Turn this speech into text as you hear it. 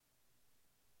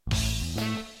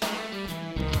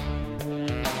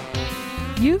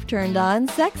You've turned on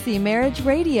Sexy Marriage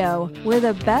Radio, where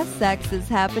the best sex is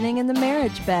happening in the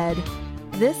marriage bed.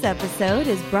 This episode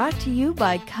is brought to you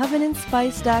by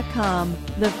CovenantSpice.com,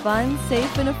 the fun,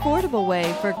 safe, and affordable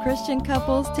way for Christian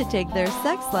couples to take their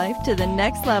sex life to the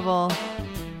next level.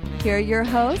 Here are your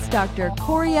hosts, Dr.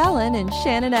 Corey Allen and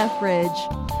Shannon Ethridge.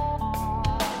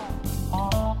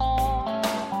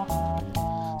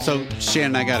 So,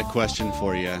 Shannon, I got a question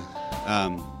for you.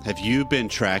 Have you been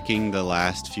tracking the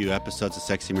last few episodes of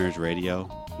Sexy Marriage Radio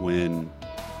when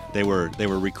they were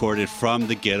recorded from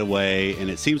the getaway? And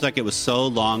it seems like it was so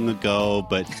long ago,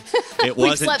 but it wasn't.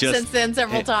 We've slept since then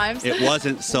several times. It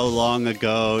wasn't so long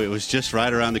ago. It was just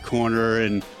right around the corner,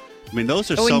 and I mean,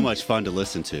 those are so much fun to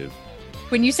listen to.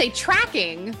 When you say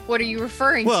tracking, what are you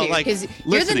referring to? Because you're the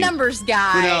listening. numbers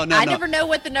guy. No. I never know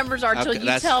what the numbers are until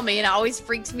you tell me, and it always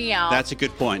freaks me out. That's a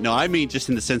good point. No, I mean just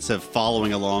in the sense of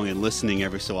following along and listening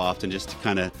every so often, just to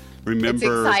kind of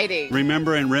remember,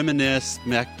 and reminisce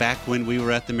back when we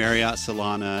were at the Marriott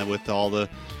Solana with all the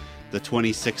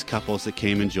 26 couples that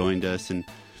came and joined us. And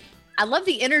I love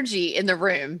the energy in the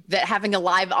room that having a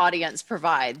live audience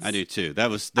provides. I do too.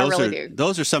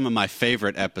 Those are some of my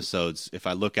favorite episodes. If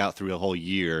I look out through a whole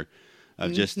year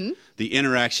of just the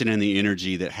interaction and the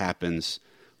energy that happens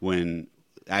when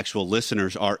actual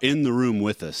listeners are in the room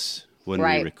with us when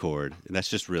we record. And that's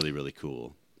just really, really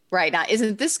cool. Right. Now,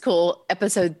 isn't this cool?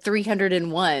 Episode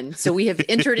 301. So we have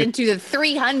entered into the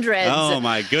 300s. Oh,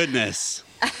 my goodness.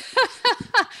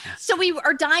 So we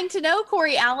are dying to know,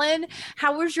 Corey Allen,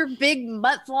 how was your big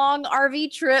month-long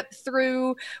RV trip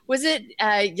through, was it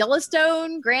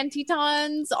Yellowstone, Grand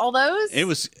Tetons, all those? It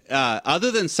was,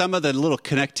 other than some of the little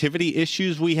connectivity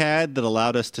issues we had that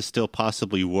allowed us to still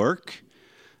possibly work,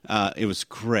 it was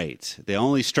great. The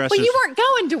only stressors... Well, you weren't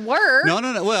going to work.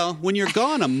 No. Well, when you're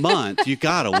gone a month, you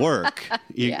got to work.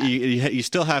 You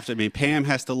still have to. I mean, Pam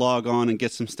has to log on and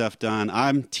get some stuff done.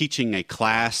 I'm teaching a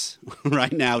class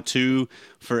right now, too,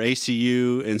 for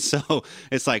ACU. And so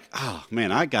it's like, oh,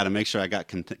 man, I got to make sure I got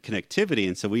connectivity.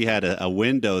 And so we had a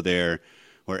window there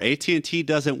where AT&T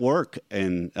doesn't work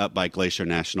up by Glacier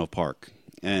National Park.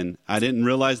 And I didn't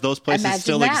realize those places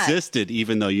still existed,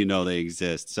 even though you know they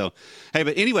exist. So, hey,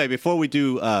 but anyway, before we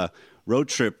do road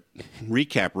trip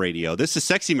recap radio, this is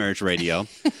Sexy Marriage Radio,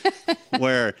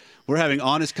 where we're having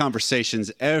honest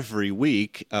conversations every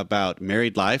week about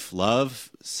married life,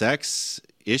 love, sex,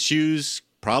 issues,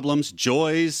 problems,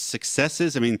 joys,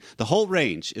 successes. I mean, the whole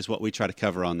range is what we try to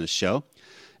cover on this show.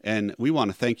 And we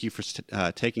want to thank you for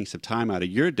taking some time out of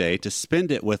your day to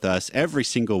spend it with us every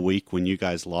single week when you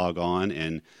guys log on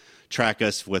and track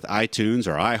us with iTunes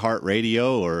or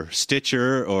iHeartRadio or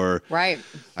Stitcher or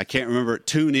I can't remember,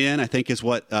 TuneIn, I think is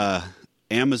what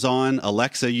Amazon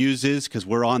Alexa uses because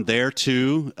we're on there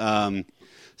too.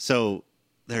 So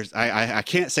I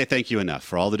can't say thank you enough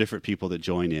for all the different people that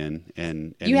join in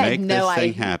and make this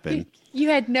thing happen. You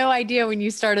had no idea when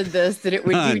you started this that you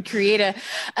would create a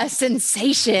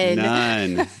sensation.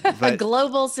 None. A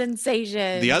global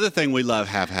sensation. The other thing we love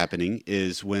have happening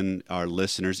is when our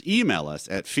listeners email us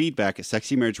at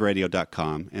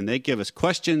feedback@sexymarriageradio.com and they give us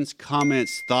questions,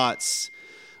 comments, thoughts,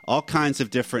 all kinds of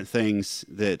different things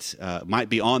that might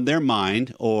be on their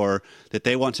mind or that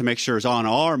they want to make sure is on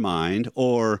our mind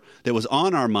or that was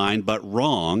on our mind but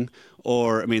wrong.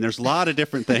 Or, I mean, there's a lot of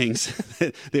different things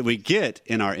that we get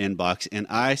in our inbox. And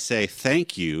I say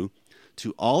thank you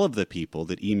to all of the people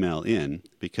that email in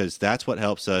because that's what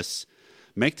helps us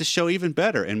make the show even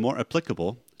better and more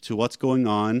applicable to what's going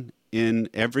on in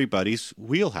everybody's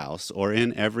wheelhouse or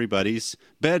in everybody's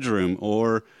bedroom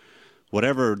or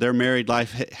whatever their married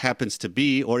life happens to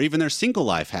be or even their single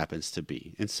life happens to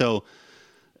be. And so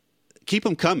keep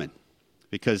them coming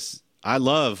because I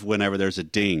love whenever there's a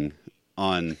ding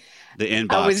on the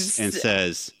inbox and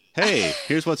says, hey,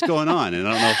 here's what's going on. And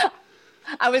I don't know.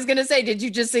 I was going to say, did you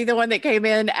just see the one that came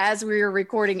in as we were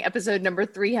recording episode number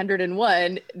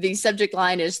 301? The subject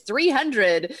line is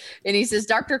 300. And he says,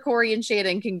 Dr. Corey and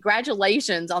Shannon,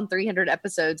 congratulations on 300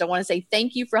 episodes. I want to say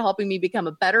thank you for helping me become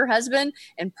a better husband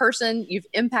and person. You've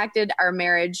impacted our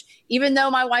marriage. Even though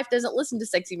my wife doesn't listen to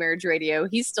Sexy Marriage Radio,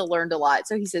 he's still learned a lot.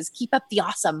 So he says, keep up the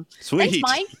awesome. Sweet.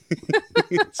 Thanks,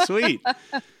 Mike. Sweet.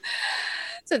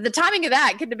 So the timing of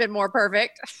that couldn't have been more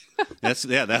perfect.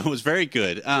 That was very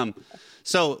good.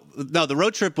 So the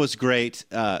road trip was great.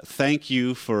 Thank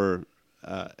you for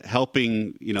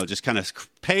helping, just kind of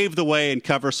pave the way and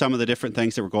cover some of the different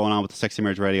things that were going on with the Sexy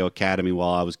Marriage Radio Academy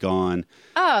while I was gone.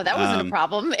 Oh, that wasn't a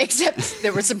problem, except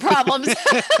there were some problems.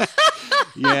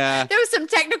 Yeah. There was some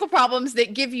technical problems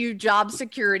that give you job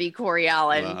security, Corey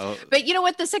Allen. Well, but you know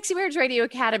what? The Sexy Marriage Radio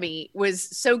Academy was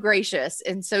so gracious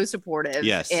and so supportive.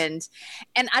 Yes. And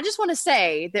I just want to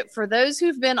say that for those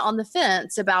who've been on the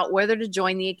fence about whether to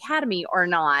join the Academy or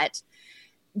not,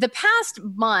 the past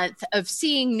month of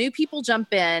seeing new people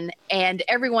jump in and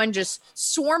everyone just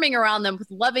swarming around them with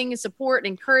loving support and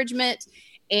encouragement,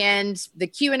 and the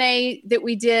Q&A that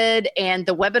we did and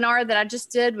the webinar that I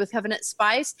just did with Covenant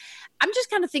Spice, I'm just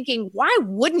kind of thinking, why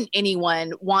wouldn't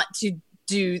anyone want to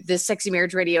do the Sexy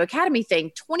Marriage Radio Academy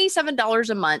thing? $27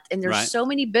 a month, and there's so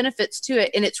many benefits to it.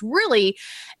 And it's really,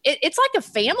 it's like a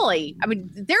family. I mean,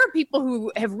 there are people who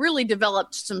have really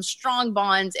developed some strong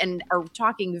bonds and are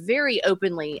talking very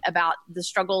openly about the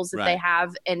struggles that they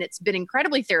have. And it's been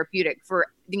incredibly therapeutic for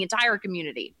the entire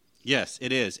community. Yes,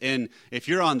 it is. And if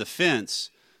you're on the fence,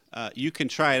 you can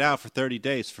try it out for 30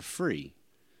 days for free.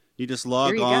 You just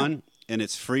log on, and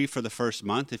it's free for the first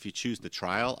month if you choose the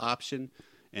trial option.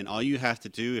 And all you have to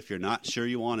do, if you're not sure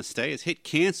you want to stay, is hit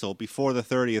cancel before the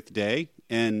 30th day,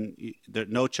 and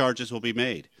no charges will be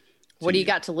made. What do you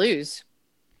got to lose?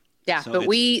 Yeah, so but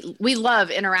we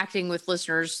love interacting with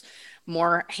listeners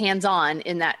more hands-on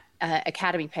in that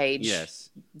Academy page. Yes.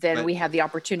 Then we have the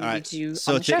opportunity to.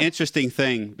 So it's an interesting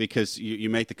thing because you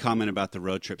make the comment about the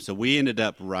road trip. So we ended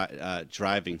up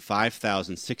driving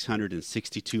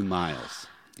 5,662 miles.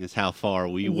 Is how far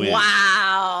we went.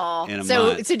 Wow. In a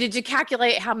month. So did you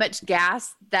calculate how much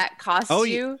gas that costs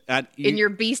you in your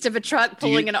beast of a truck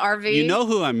pulling an RV? You know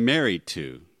who I'm married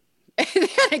to.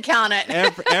 Count it.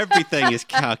 Everything is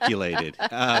calculated.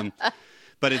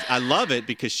 But I love it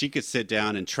because she could sit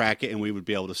down and track it, and we would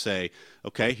be able to say,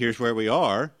 okay, here's where we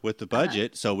are with the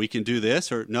budget, so we can do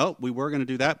this, or no, we were going to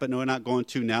do that, but no, we're not going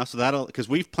to now. So because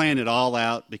we've planned it all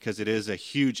out because it is a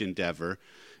huge endeavor,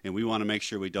 and we want to make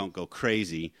sure we don't go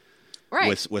crazy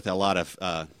with a lot of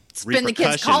spend the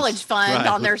kids' college fund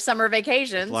on their summer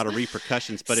vacations. A lot of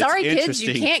repercussions, but sorry, it's kids,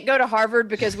 you can't go to Harvard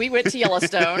because we went to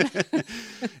Yellowstone.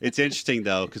 It's interesting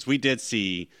though because we did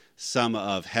see some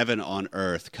of heaven on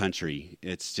earth country.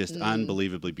 It's just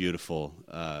unbelievably beautiful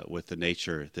with the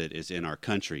nature that is in our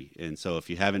country. And so if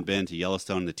you haven't been to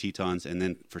Yellowstone and the Tetons, and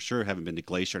then for sure haven't been to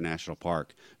Glacier National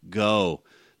Park, go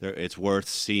there. It's worth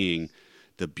seeing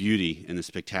the beauty and the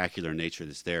spectacular nature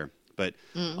that's there. But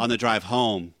on the drive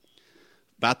home,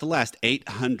 about the last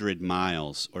 800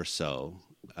 miles or so,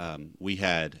 I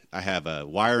have a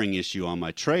wiring issue on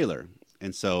my trailer,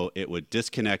 and so it would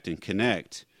disconnect and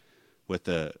connect with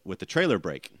the trailer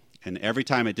brake. And every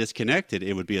time it disconnected,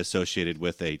 it would be associated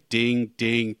with a ding,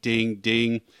 ding, ding,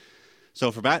 ding.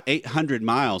 So for about 800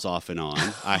 miles off and on,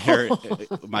 I heard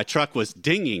my truck was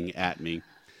dinging at me.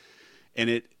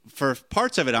 And for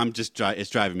parts of it, it's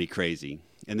driving me crazy.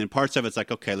 And then parts of it's like,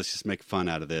 okay, let's just make fun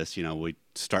out of this. You know, we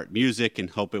start music and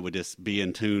hope it would just be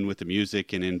in tune with the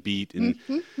music and in beat. And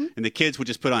and the kids would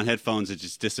just put on headphones and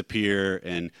just disappear.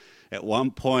 And at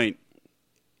one point,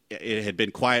 it had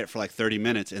been quiet for like 30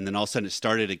 minutes, and then all of a sudden it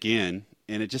started again.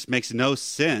 And it just makes no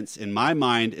sense. In my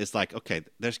mind, it's like, okay,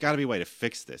 there's got to be a way to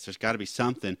fix this. There's got to be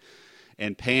something.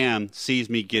 And Pam sees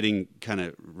me getting kind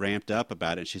of ramped up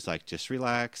about it. And she's like, just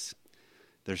relax.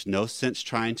 There's no sense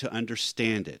trying to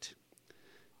understand it.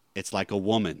 It's like a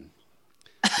woman.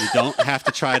 You don't have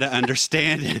to try to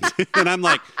understand it. And I'm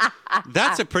like,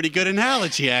 that's a pretty good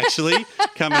analogy, actually,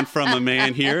 coming from a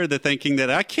man here, thinking that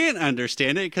I can't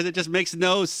understand it because it just makes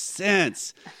no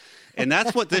sense. And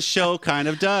that's what this show kind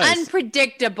of does.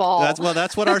 Unpredictable.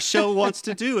 That's what our show wants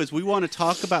to do, is we want to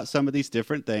talk about some of these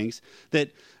different things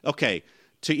that, okay,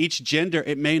 to each gender,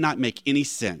 it may not make any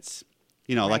sense.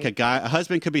 You know, like a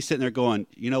husband could be sitting there going,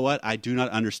 you know what? I do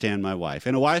not understand my wife.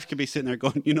 And a wife could be sitting there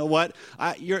going, you know what?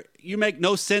 You make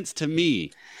no sense to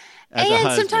me as a husband.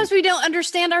 And sometimes we don't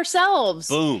understand ourselves.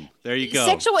 Boom. There you go.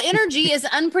 Sexual energy is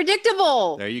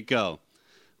unpredictable. There you go.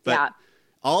 But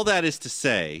all that is to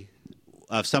say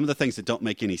of some of the things that don't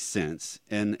make any sense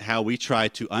and how we try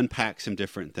to unpack some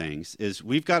different things is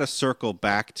we've got to circle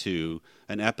back to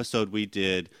an episode we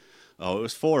did, it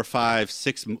was 4 or 5,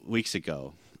 6 weeks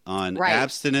ago, on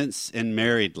abstinence and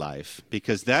married life,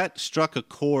 because that struck a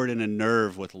chord and a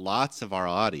nerve with lots of our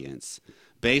audience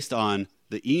based on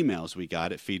the emails we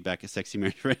got at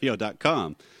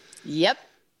feedback@sexymarriageradio.com. Yep.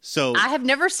 So I have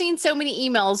never seen so many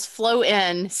emails flow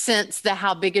in since the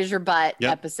How Big Is Your Butt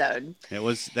episode.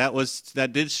 That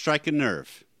did strike a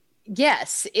nerve.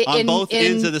 Yes. On both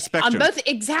ends of the spectrum. On both,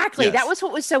 exactly. Yes. That was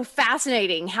what was so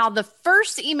fascinating, how the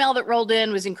first email that rolled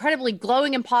in was incredibly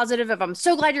glowing and positive of, I'm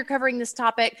so glad you're covering this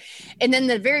topic. And then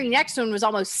the very next one was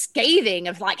almost scathing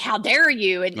of like, how dare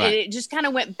you? And it just kind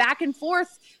of went back and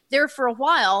forth there for a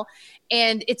while,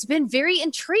 and it's been very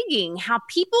intriguing how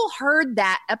people heard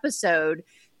that episode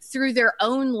through their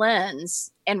own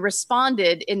lens and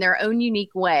responded in their own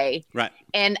unique way. Right.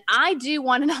 And I do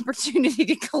want an opportunity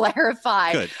to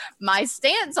clarify my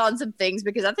stance on some things,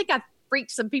 because I think I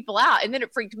freaked some people out, and then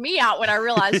it freaked me out when I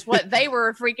realized what they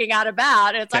were freaking out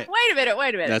about. And it's like, wait a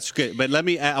minute. That's good. But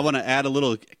I want to add a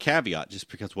little caveat, just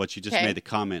because what you just made the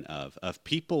comment of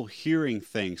people hearing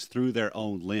things through their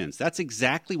own lens. That's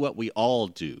exactly what we all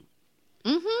do.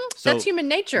 Mm-hmm. So that's human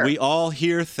nature. We all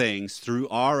hear things through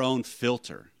our own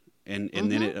filter. And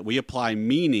then we apply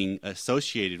meaning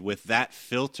associated with that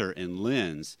filter and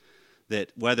lens,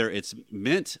 that whether it's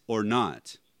meant or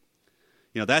not.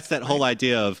 That's that whole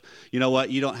idea of, you know what,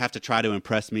 you don't have to try to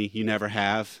impress me. You never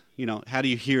have. How do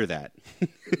you hear that?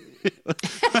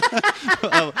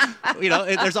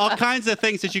 There's all kinds of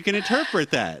things that you can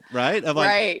interpret that, right? Of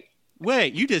like,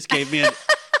 wait, you just gave me a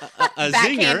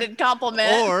backhanded zinger,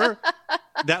 compliment, or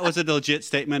that was a legit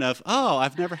statement of, oh,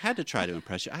 I've never had to try to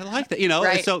impress you. I like that,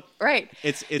 Right. So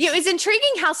it's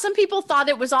intriguing how some people thought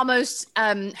it was almost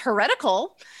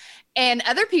heretical, and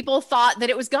other people thought that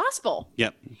it was gospel.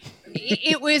 Yep.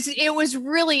 It was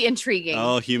really intriguing.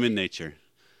 Oh, human nature.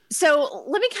 So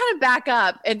let me kind of back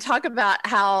up and talk about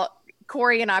how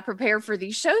Corey and I prepare for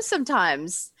these shows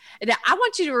sometimes. And I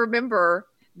want you to remember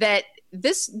that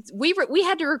we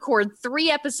had to record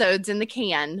 3 episodes in the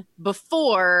can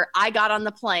before I got on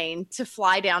the plane to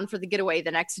fly down for the getaway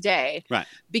the next day. Right.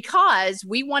 Because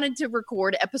we wanted to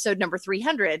record episode number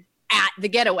 300 at the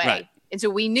getaway. Right. And so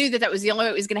we knew that was the only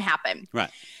way it was going to happen. Right.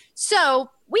 So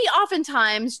we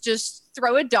oftentimes just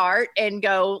throw a dart and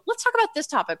go, let's talk about this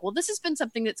topic. Well, this has been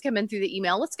something that's come in through the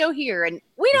email. Let's go here. And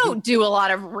we don't do a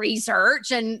lot of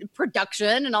research and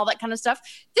production and all that kind of stuff.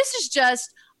 This is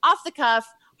just off the cuff,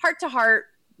 heart to heart.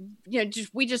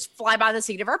 We just fly by the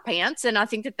seat of our pants. And I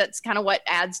think that that's kind of what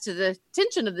adds to the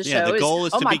tension of the show. The goal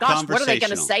is to be conversational. What are they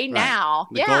going to say now?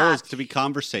 The goal is to be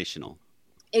conversational.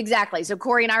 Exactly. So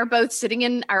Corey and I are both sitting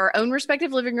in our own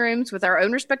respective living rooms with our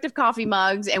own respective coffee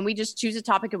mugs, and we just choose a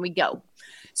topic and we go.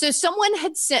 So someone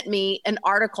had sent me an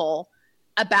article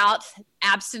about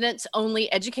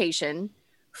abstinence-only education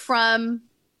from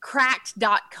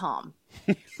cracked.com,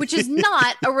 which is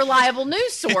not a reliable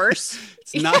news source.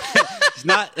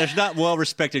 There's not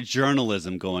well-respected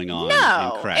journalism going on.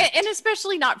 No, and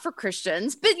especially not for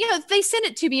Christians. But, they sent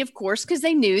it to me, of course, because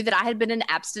they knew that I had been an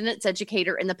abstinence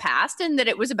educator in the past, and that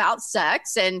it was about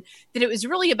sex, and that it was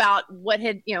really about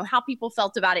how people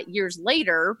felt about it years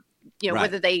later,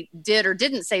 whether they did or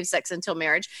didn't save sex until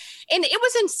marriage. And it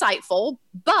was insightful,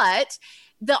 but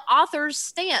the author's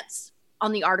stance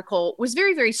on the article was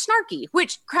very, very snarky,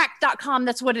 which cracked.com,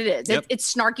 that's what it is. Yep.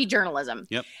 It's snarky journalism.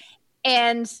 Yep.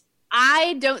 And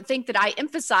I don't think that I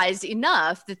emphasized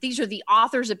enough that these are the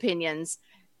author's opinions,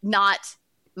 not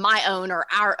my own or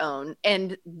our own.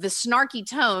 And the snarky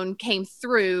tone came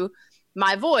through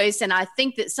my voice. And I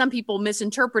think that some people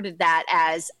misinterpreted that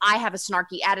as I have a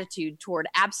snarky attitude toward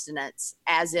abstinence,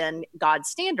 as in God's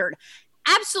standard.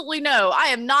 Absolutely no. I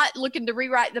am not looking to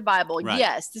rewrite the Bible. Right.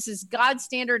 Yes, this is God's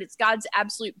standard. It's God's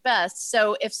absolute best.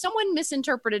 So if someone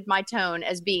misinterpreted my tone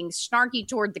as being snarky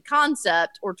toward the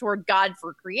concept or toward God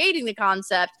for creating the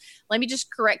concept, let me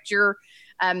just correct your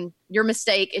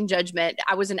mistake in judgment.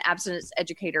 I was an abstinence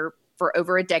educator for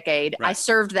over a decade. Right. I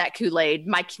served that Kool-Aid.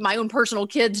 My own personal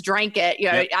kids drank it.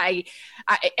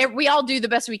 Yep. We all do the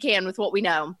best we can with what we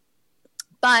know.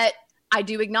 But I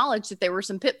do acknowledge that there were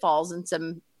some pitfalls and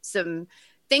some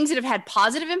things that have had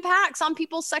positive impacts on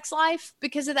people's sex life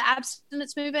because of the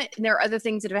abstinence movement. And there are other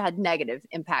things that have had negative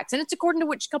impacts. And it's according to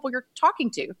which couple you're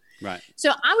talking to. Right. So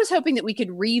I was hoping that we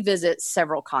could revisit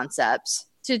several concepts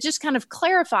to just kind of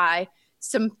clarify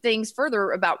some things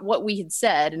further about what we had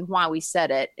said and why we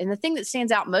said it. And the thing that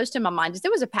stands out most in my mind is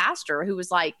there was a pastor who was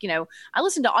like, I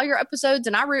listened to all your episodes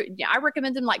and I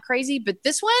recommend them like crazy, but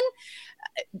this one,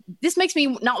 this makes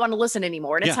me not want to listen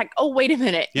anymore. And it's like, oh, wait a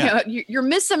minute. Yeah. You're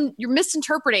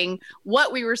misinterpreting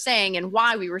what we were saying and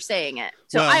why we were saying it.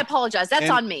 So I apologize. That's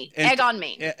on me. Egg on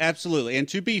me. Absolutely. And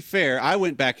to be fair, I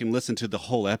went back and listened to the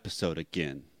whole episode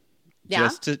again. Yeah.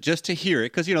 Just to hear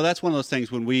it, because that's one of those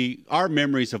things when our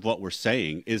memories of what we're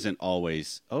saying isn't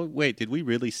always, oh wait, did we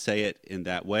really say it in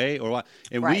that way or what?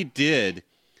 And we did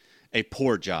a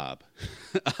poor job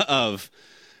of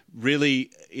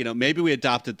really, maybe we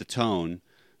adopted the tone,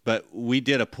 but we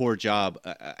did a poor job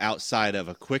outside of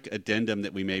a quick addendum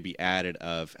that we maybe added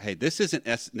of, hey, this isn't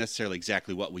necessarily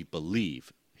exactly what we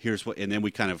believe. Here's what, and then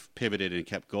we kind of pivoted and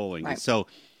kept going. Right. And so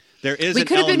there is we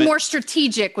could have been more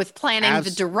strategic with planning the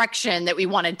direction that we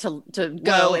wanted to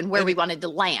go and where we wanted to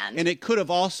land. And it could have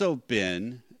also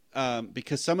been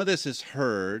because some of this is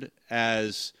heard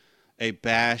as a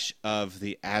bash of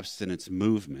the abstinence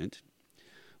movement,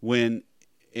 when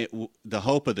the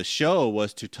hope of the show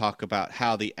was to talk about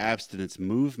how the abstinence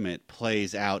movement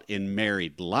plays out in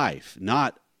married life,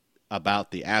 not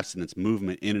about the abstinence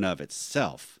movement in and of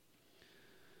itself.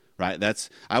 Right?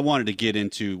 I wanted to get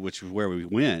into, which is where we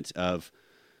went, of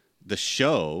the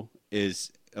show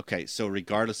is, okay, so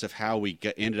regardless of how we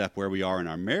ended up where we are in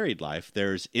our married life,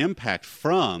 there's impact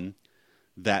from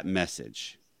that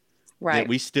message. Right. That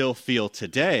we still feel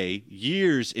today,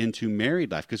 years into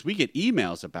married life, because we get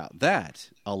emails about that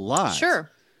a lot.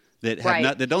 Sure. That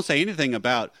that don't say anything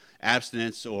about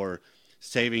abstinence or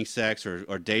saving sex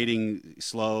or dating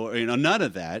slow, or, none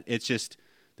of that. It's just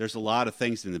there's a lot of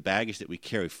things in the baggage that we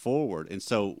carry forward, and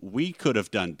so we could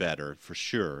have done better for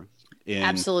sure.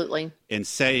 Absolutely. In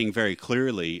saying very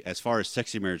clearly, as far as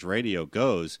Sexy Marriage Radio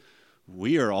goes,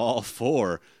 we are all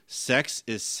for sex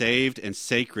is saved and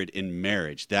sacred in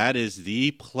marriage. That is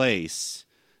the place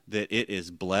that it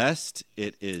is blessed.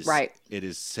 It is right. It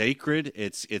is sacred.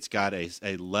 It's got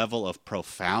a level of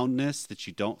profoundness that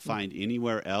you don't find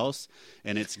anywhere else,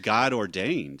 and it's God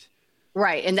ordained.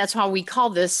 Right. And that's why we call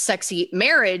this Sexy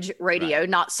Marriage Radio, right,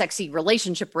 not Sexy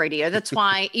Relationship Radio. That's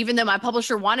why, even though my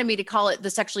publisher wanted me to call it The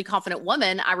Sexually Confident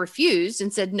Woman, I refused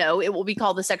and said, no, it will be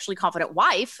called The Sexually Confident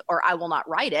Wife, or I will not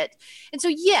write it. And so,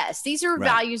 yes, these are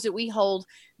values that we hold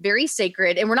very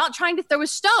sacred. And we're not trying to throw a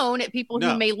stone at people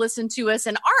who may listen to us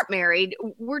and aren't married.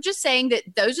 We're just saying that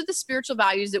those are the spiritual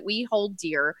values that we hold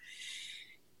dear.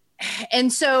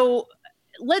 And so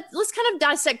let's kind of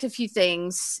dissect a few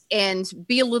things and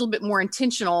be a little bit more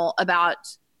intentional about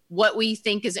what we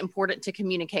think is important to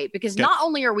communicate. Because not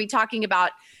only are we talking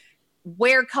about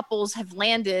where couples have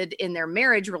landed in their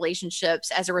marriage relationships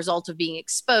as a result of being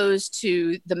exposed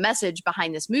to the message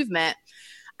behind this movement,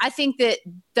 I think that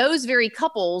those very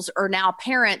couples are now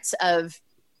parents of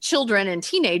children and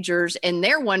teenagers, and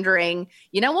they're wondering,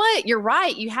 you know what, you're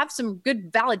right, you have some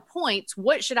good valid points.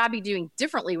 What should I be doing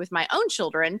differently with my own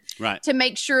children to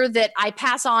make sure that I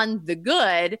pass on the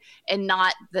good and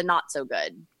not the not so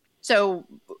good? So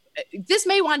this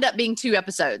may wind up being 2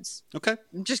 episodes. Okay.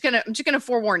 I'm just gonna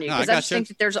forewarn you, because I just think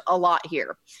that there's a lot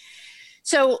here.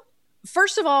 So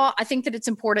first of all, I think that it's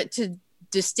important to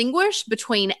distinguish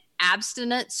between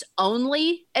abstinence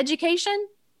only education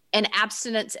and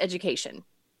abstinence education.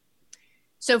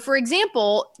 So, for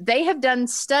example, they have done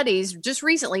studies just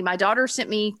recently. My daughter sent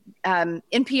me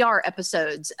NPR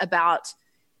episodes about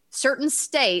certain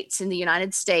states in the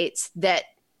United States that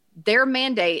their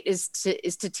mandate is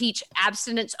to teach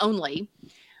abstinence only.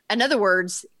 In other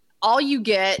words, all you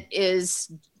get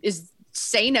is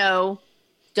say no,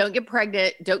 don't get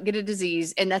pregnant, don't get a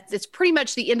disease, and that's pretty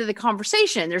much the end of the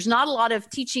conversation. There's not a lot of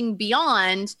teaching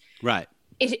beyond. Right.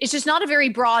 It's just not a very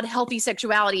broad, healthy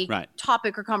sexuality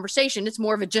topic or conversation. It's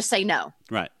more of a just say no.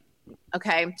 Right.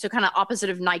 Okay. So kind of opposite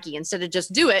of Nike. Instead of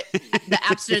just do it, the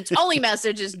abstinence only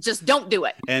message is just don't do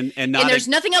it. And there's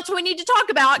nothing else we need to talk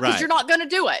about because you're not going to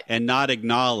do it. And not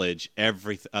acknowledge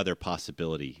every other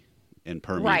possibility and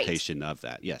permutation of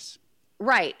that. Yes.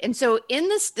 Right. And so in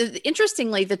this,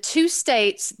 interestingly, the 2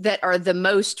 states that are the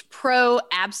most pro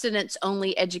abstinence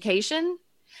only education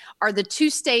are the 2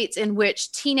 states in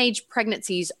which teenage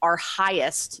pregnancies are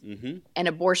highest and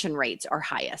abortion rates are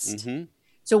highest.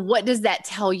 So what does that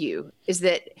tell you? Is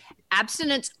that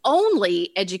abstinence only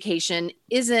education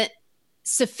isn't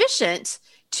sufficient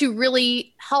to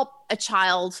really help a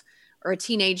child or a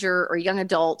teenager or a young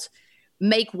adult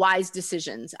make wise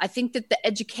decisions. I think that the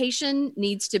education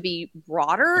needs to be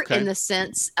broader in the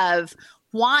sense of,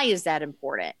 why is that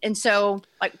important? And so,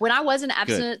 like, when I was an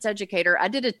abstinence educator, I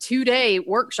did a 2-day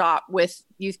workshop with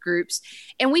youth groups,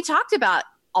 and we talked about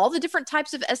all the different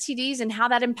types of STDs and how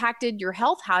that impacted your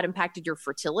health, how it impacted your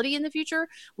fertility in the future.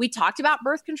 We talked about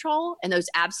birth control and those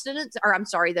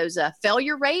those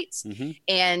failure rates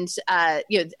and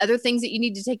other things that you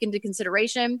need to take into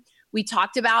consideration. We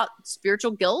talked about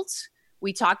spiritual guilt.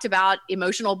 We talked about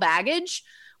emotional baggage.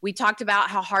 We talked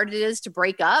about how hard it is to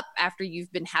break up after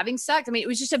you've been having sex. I mean, it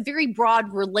was just a very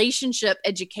broad relationship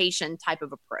education type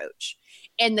of approach.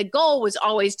 And the goal was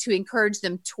always to encourage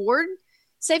them toward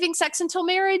saving sex until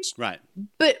marriage. Right.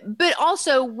 But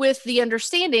also with the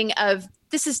understanding of,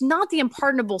 this is not the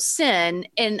unpardonable sin.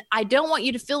 And I don't want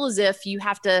you to feel as if you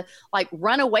have to like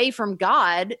run away from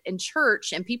God and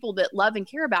church and people that love and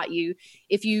care about you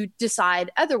if you decide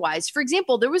otherwise. For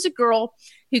example, there was a girl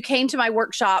who came to my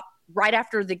workshop right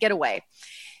after the getaway.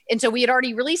 And so we had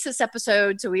already released this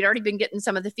episode. So we'd already been getting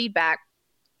some of the feedback.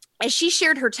 As she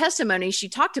shared her testimony, she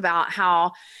talked about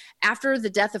how after the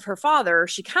death of her father,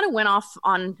 she kind of went off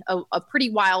on a pretty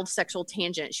wild sexual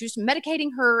tangent. She was medicating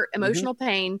her emotional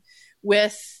pain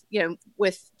with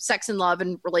sex and love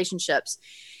and relationships.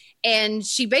 And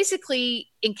she basically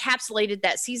encapsulated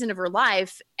that season of her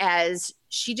life as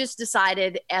she just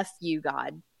decided, F you,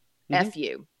 God, F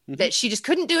you. That she just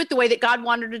couldn't do it the way that God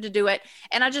wanted her to do it.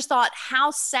 And I just thought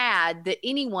how sad that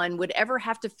anyone would ever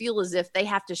have to feel as if they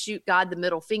have to shoot God the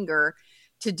middle finger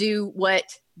to do what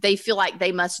they feel like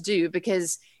they must do,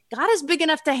 because God is big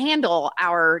enough to handle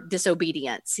our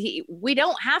disobedience. We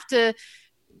don't have to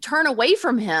turn away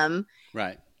from him.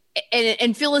 Right.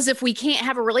 And feel as if we can't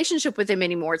have a relationship with him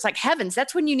anymore. It's like, heavens,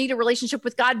 that's when you need a relationship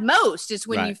with God most, is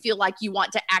when you feel like you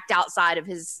want to act outside of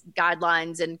his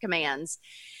guidelines and commands.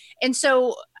 And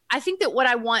so I think that what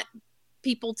I want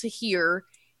people to hear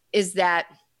is that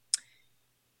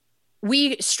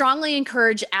we strongly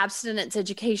encourage abstinence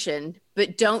education,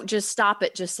 but don't just stop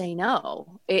at just say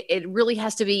no. It really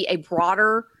has to be a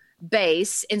broader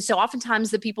base. And so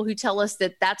oftentimes the people who tell us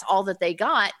that that's all that they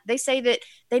got, they say that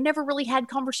they never really had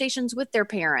conversations with their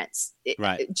parents.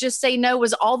 Just say no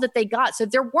was all that they got. So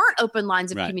there weren't open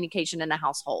lines of communication in a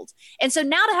household. And so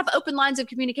now to have open lines of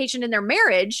communication in their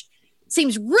marriage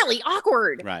seems really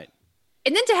awkward. Right.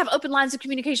 And then to have open lines of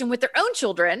communication with their own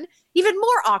children, even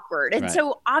more awkward. And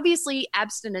so obviously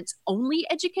abstinence only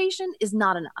education is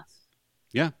not enough.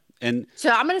 Yeah. And so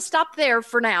I'm going to stop there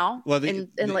for now and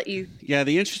let you. Yeah.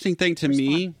 The interesting thing to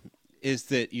me is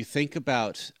that you think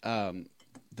about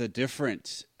the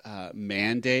different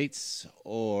mandates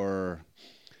or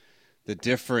the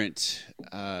different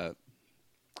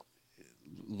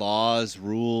laws,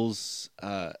 rules,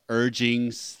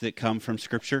 urgings that come from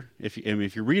Scripture. If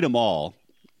you read them all,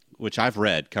 which I've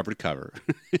read cover to cover,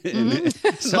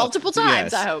 multiple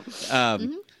times, I hope,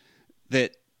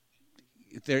 that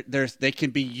they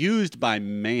can be used by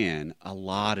man a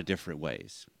lot of different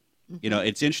ways.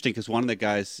 It's interesting because one of the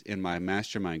guys in my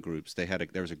mastermind groups, there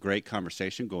was a great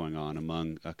conversation going on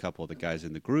among a couple of the guys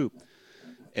in the group,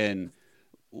 and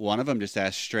one of them just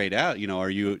asked straight out, are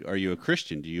you a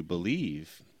Christian? Do you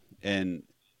believe? And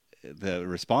the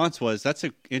response was, that's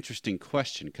an interesting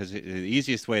question, because the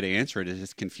easiest way to answer it is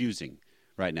it's confusing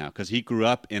right now, because he grew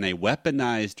up in a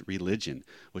weaponized religion,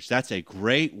 which that's a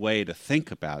great way to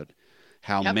think about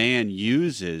how man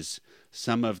uses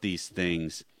some of these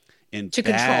things in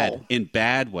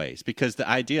bad ways. Because the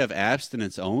idea of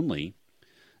abstinence only,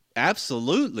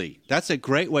 absolutely, that's a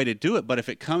great way to do it. But if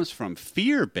it comes from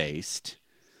fear-based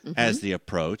as the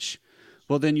approach,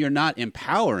 well, then you're not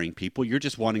empowering people. You're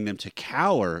just wanting them to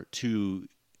cower, to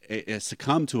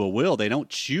succumb to a will. They don't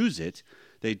choose it.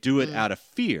 They do it out of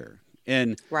fear.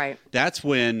 And that's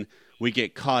when we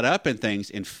get caught up in things,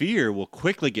 and fear will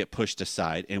quickly get pushed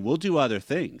aside, and we'll do other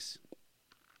things.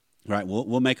 Right?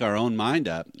 We'll make our own mind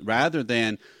up rather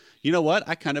than, you know what?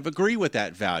 I kind of agree with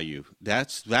that value.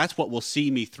 That's what will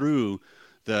see me through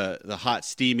the hot,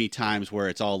 steamy times where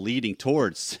it's all leading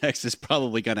towards sex is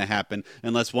probably going to happen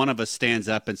unless one of us stands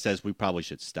up and says we probably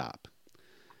should stop.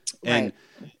 And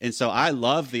so I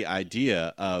love the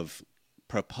idea of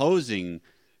proposing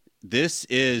this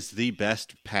is the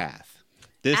best path.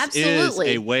 This is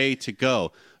a way to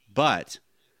go. But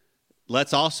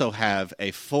let's also have a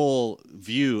full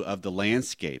view of the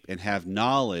landscape and have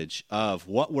knowledge of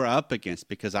what we're up against,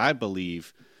 because I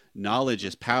believe knowledge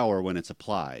is power when it's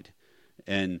applied.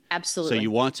 And so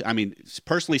you want to,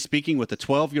 personally speaking, with a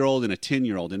 12-year-old and a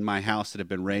 10-year-old in my house that have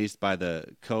been raised by the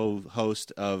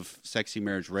co-host of Sexy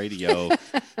Marriage Radio,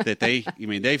 that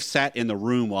they've sat in the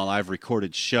room while I've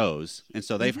recorded shows. And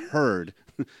so they've heard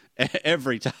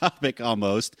every topic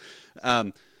almost.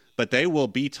 But they will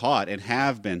be taught and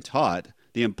have been taught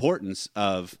the importance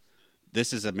of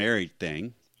this is a married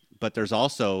thing, but there's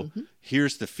also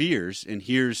here's the fears and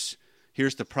here's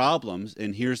the problems,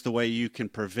 and here's the way you can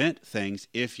prevent things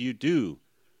if you do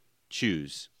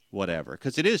choose whatever.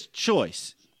 Because it is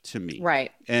choice to me.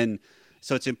 Right. And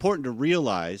so it's important to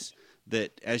realize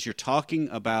that as you're talking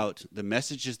about the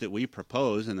messages that we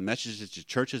propose and the messages that the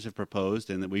churches have proposed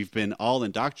and that we've been all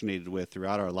indoctrinated with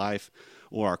throughout our life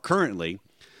or are currently,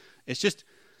 it's just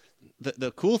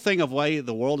the cool thing of the way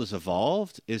the world has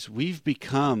evolved is we've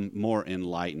become more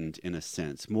enlightened in a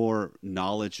sense, more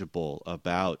knowledgeable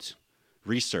about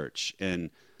research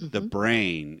and the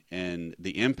brain and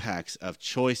the impacts of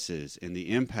choices and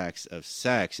the impacts of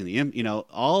sex and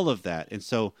all of that. And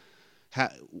so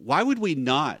why would we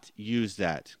not use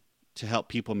that to help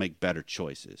people make better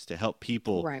choices, to help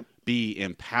people be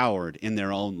empowered in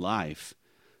their own life,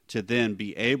 to then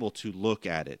be able to look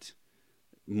at it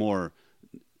more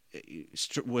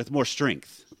with more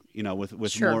strength,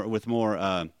 with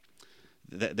more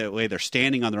that way they're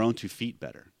standing on their own 2 feet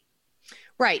better.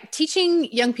 Right.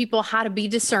 Teaching young people how to be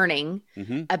discerning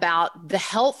about the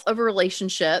health of a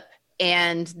relationship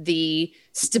and the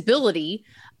stability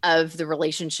of the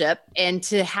relationship, and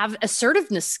to have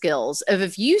assertiveness skills of,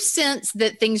 if you sense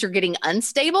that things are getting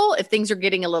unstable, if things are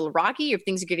getting a little rocky, if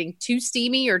things are getting too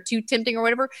steamy or too tempting or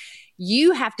whatever,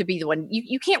 you have to be the one.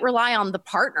 You can't rely on the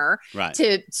partner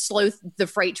to slow the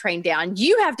freight train down.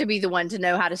 You have to be the one to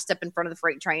know how to step in front of the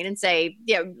freight train and say,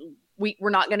 yeah, we're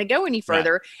not going to go any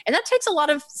further. Right. And that takes a lot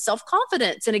of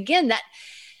self-confidence. And again, that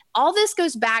all this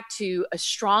goes back to a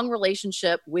strong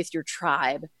relationship with your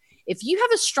tribe. If you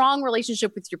have a strong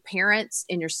relationship with your parents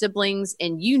and your siblings,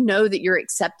 and you know that you're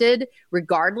accepted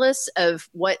regardless of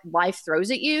what life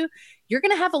throws at you, you're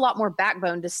going to have a lot more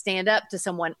backbone to stand up to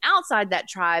someone outside that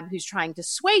tribe who's trying to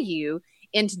sway you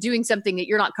into doing something that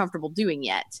you're not comfortable doing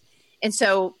yet. And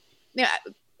so,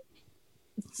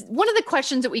 one of the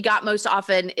questions that we got most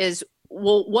often is,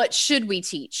 well, what should we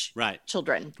teach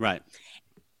children? Right.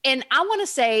 And I want to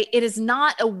say, it is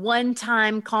not a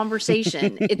one-time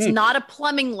conversation. It's not a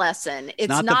plumbing lesson. It's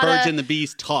not the birds and the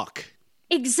bees talk.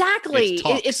 Exactly.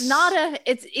 It's not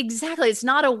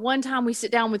a one time we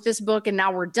sit down with this book and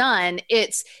now we're done.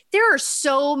 There are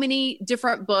so many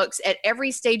different books at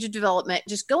every stage of development.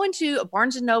 Just go into a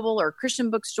Barnes and Noble or a Christian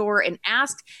bookstore and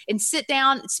ask and sit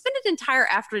down and spend an entire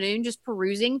afternoon just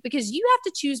perusing, because you have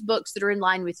to choose books that are in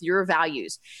line with your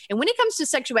values. And when it comes to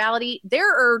sexuality, there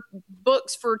are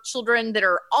books for children that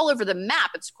are all over the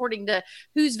map. It's according to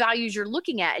whose values you're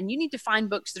looking at. And you need to find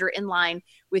books that are in line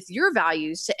with your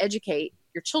values to educate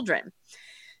your children.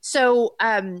 So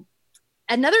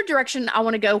another direction I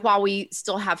want to go while we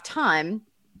still have time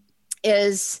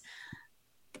is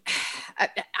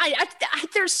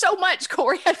there's so much,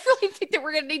 Corey. I really think that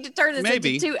we're going to need to turn this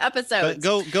into 2 episodes.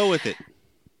 But go with it.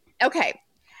 Okay.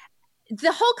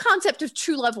 The whole concept of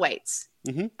true love waits.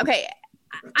 Mm-hmm. Okay.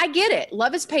 I get it.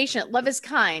 Love is patient. Love is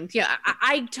kind.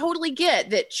 I totally get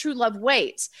that true love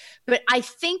waits. But I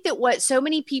think that what so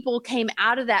many people came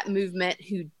out of that movement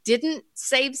who didn't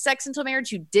save sex until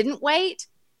marriage, who didn't wait,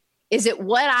 is that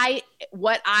what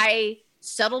I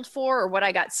settled for, or what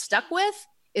I got stuck with,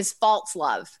 is false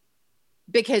love,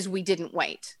 because we didn't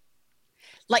wait.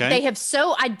 Like, they have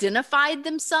so identified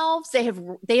themselves, they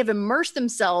have immersed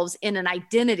themselves in an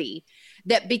identity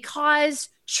that because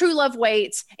true love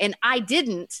waits and I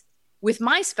didn't with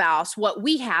my spouse, what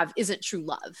we have isn't true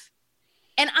love.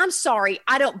 And I'm sorry,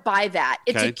 I don't buy that.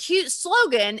 It's a cute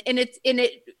slogan, and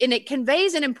it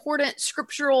conveys an important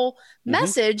scriptural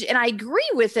message, and I agree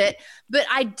with it, but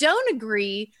I don't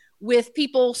agree with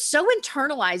people so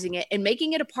internalizing it and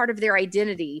making it a part of their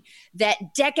identity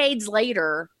that decades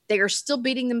later they are still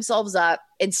beating themselves up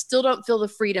and still don't feel the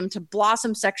freedom to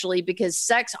blossom sexually, because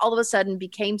sex all of a sudden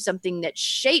became something that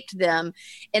shaped them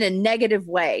in a negative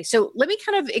way. So let me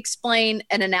kind of explain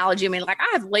an analogy. I mean, like, I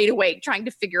have laid awake trying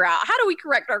to figure out, how do we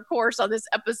correct our course on this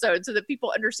episode so that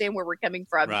people understand where we're coming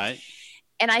from? Right.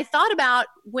 And I thought about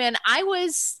when I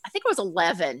think I was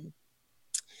 11.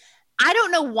 I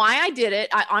don't know why I did it.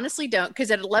 I honestly don't,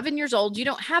 because at 11 years old, you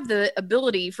don't have the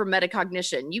ability for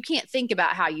metacognition. You can't think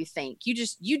about how you think.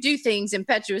 You do things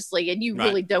impetuously, and you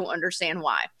really don't understand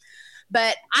why.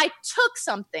 But I took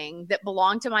something that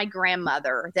belonged to my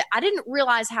grandmother that I didn't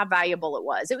realize how valuable it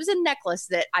was. It was a necklace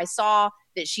that I saw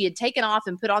that she had taken off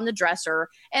and put on the dresser.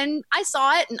 And I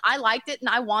saw it and I liked it and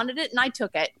I wanted it and I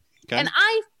took it. Okay. And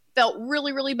I felt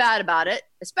really, really bad about it,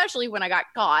 especially when I got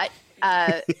caught.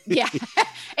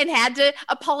 And had to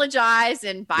apologize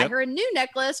and buy her a new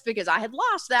necklace because I had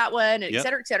lost that one, et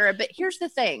cetera, et cetera. But here's the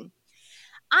thing.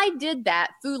 I did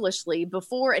that foolishly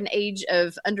before an age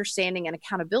of understanding and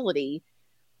accountability,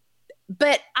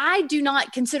 but I do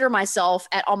not consider myself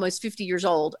at almost 50 years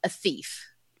old a thief.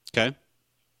 Okay.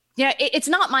 It's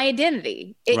not my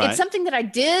identity. It's something that I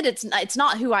did. It's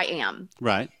not who I am.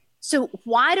 Right. So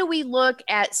why do we look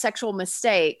at sexual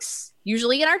mistakes,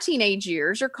 usually in our teenage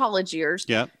years or college years?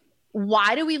 Yeah.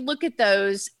 Why do we look at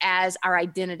those as our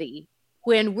identity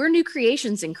when we're new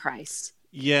creations in Christ?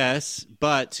 Yes,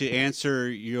 but to answer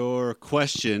your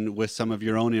question with some of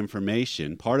your own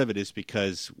information, part of it is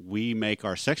because we make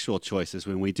our sexual choices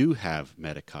when we do have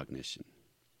metacognition.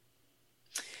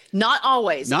 Not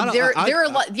always. There are a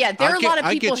lot of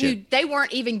people who they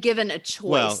weren't even given a choice.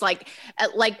 Well,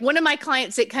 like one of my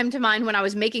clients that come to mind when I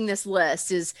was making this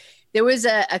list is there was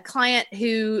a client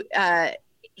who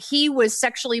he was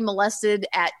sexually molested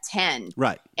at 10.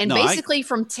 Right. And basically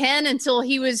from 10 until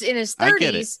he was in his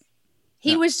 30s,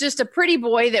 He was just a pretty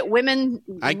boy that women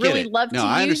really love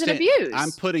to use and abuse.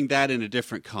 I'm putting that in a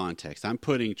different context. I'm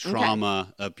putting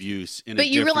trauma, abuse in a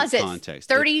different context.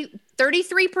 But you realize that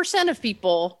 33% of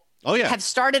people have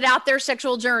started out their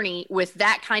sexual journey with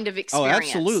that kind of experience. Oh,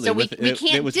 absolutely. So we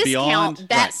can't discount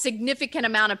that significant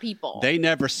amount of people. They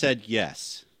never said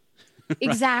yes.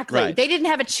 Exactly. Right. They didn't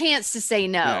have a chance to say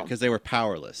no. Because they were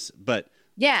powerless. But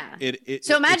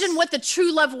so imagine what the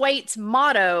True Love Waits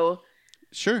motto.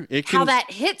 Sure. How that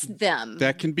hits them.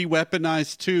 That can be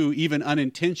weaponized too, even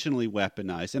unintentionally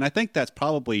weaponized. And I think that's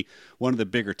probably one of the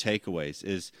bigger takeaways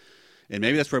is, and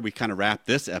maybe that's where we kind of wrap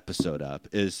this episode up,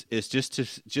 is just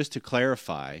to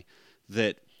clarify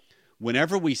that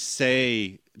whenever we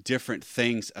say different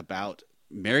things about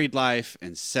married life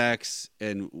and sex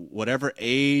and whatever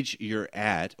age you're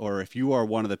at, or if you are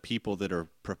one of the people that are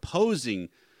proposing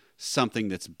something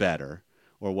that's better,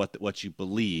 or what you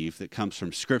believe that comes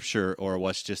from Scripture, or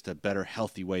what's just a better,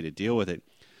 healthy way to deal with it,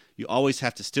 you always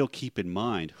have to still keep in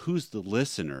mind who's the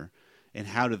listener and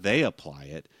how do they apply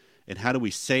it, and how do we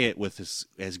say it with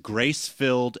as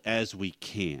grace-filled as we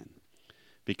can,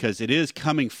 because it is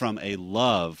coming from a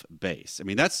love base. I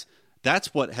mean, that's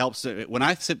what helps. When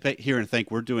I sit here and think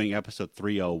we're doing episode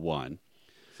 301,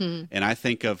 and I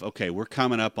think of, okay, we're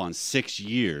coming up on 6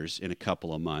 years in a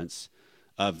couple of months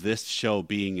of this show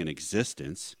being in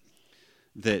existence,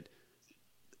 that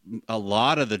a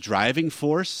lot of the driving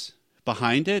force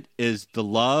behind it is the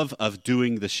love of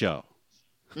doing the show,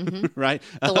 right?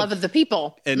 The love of the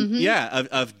people. And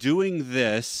of doing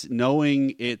this,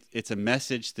 knowing it's a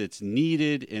message that's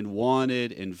needed and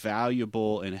wanted and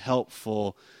valuable and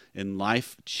helpful and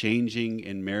life-changing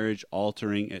and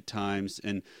marriage-altering at times.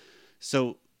 And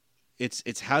so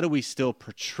it's how do we still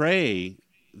portray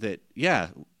that,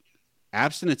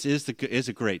 abstinence is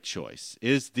a great choice,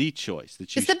 is the choice.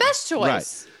 It's the best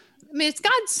choice. Right. I mean, it's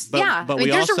God's, but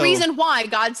there's a reason why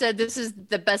God said this is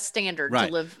the best standard to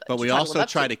live. But we also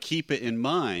try to keep it in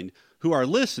mind who our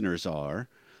listeners are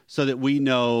so that we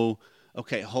know,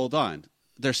 okay, hold on.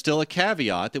 There's still a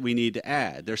caveat that we need to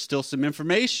add. There's still some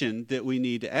information that we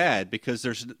need to add because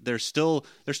there's still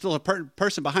a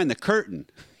person behind the curtain.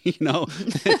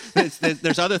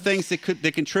 There's other things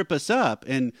that can trip us up.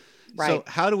 And so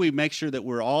how do we make sure that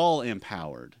we're all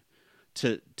empowered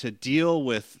to deal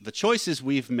with the choices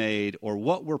we've made, or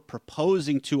what we're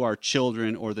proposing to our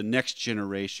children or the next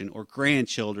generation or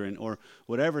grandchildren or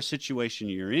whatever situation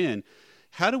you're in?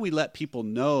 How do we let people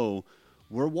know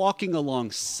we're walking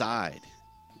alongside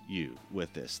you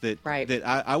with this, that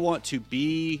I want to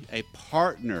be a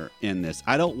partner in this.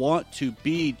 I don't want to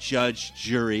be judge,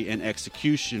 jury, and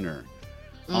executioner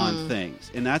on things.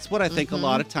 And that's what I think a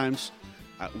lot of times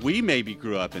we maybe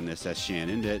grew up in this as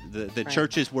Shannon, that the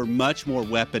churches were much more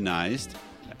weaponized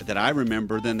that I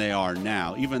remember than they are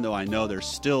now, even though I know there's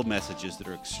still messages that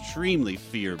are extremely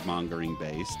fear-mongering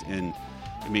based. And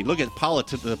I mean, look at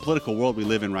the political world we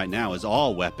live in right now is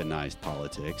all weaponized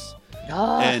politics.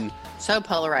 And so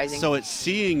polarizing. So it's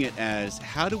seeing it as,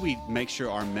 how do we make sure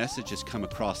our messages come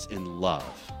across in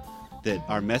love? That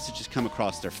our messages come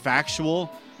across, they're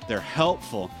factual, they're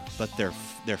helpful, but they're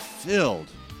filled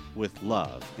with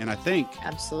love. And I think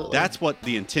that's what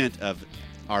the intent of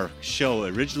our show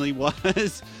originally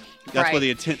was. That's what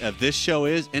the intent of this show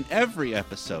is, and every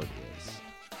episode is.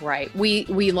 Right. We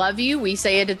love you. We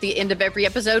say it at the end of every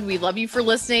episode. We love you for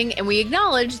listening. And we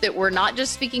acknowledge that we're not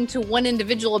just speaking to one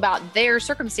individual about their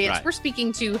circumstance. We're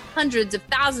speaking to hundreds of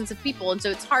thousands of people. And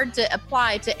so it's hard to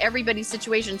apply to everybody's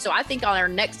situation. So I think on our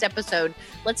next episode,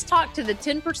 let's talk to the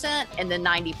 10% and the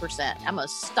 90%. I'm going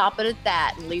to stop it at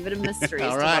that and leave it a mystery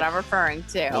as to what I'm referring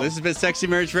to. Well, this has been Sexy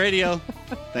Marriage Radio.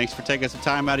 Thanks for taking some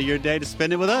time out of your day to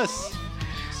spend it with us.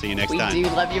 See you next time. We do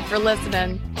love you for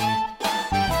listening.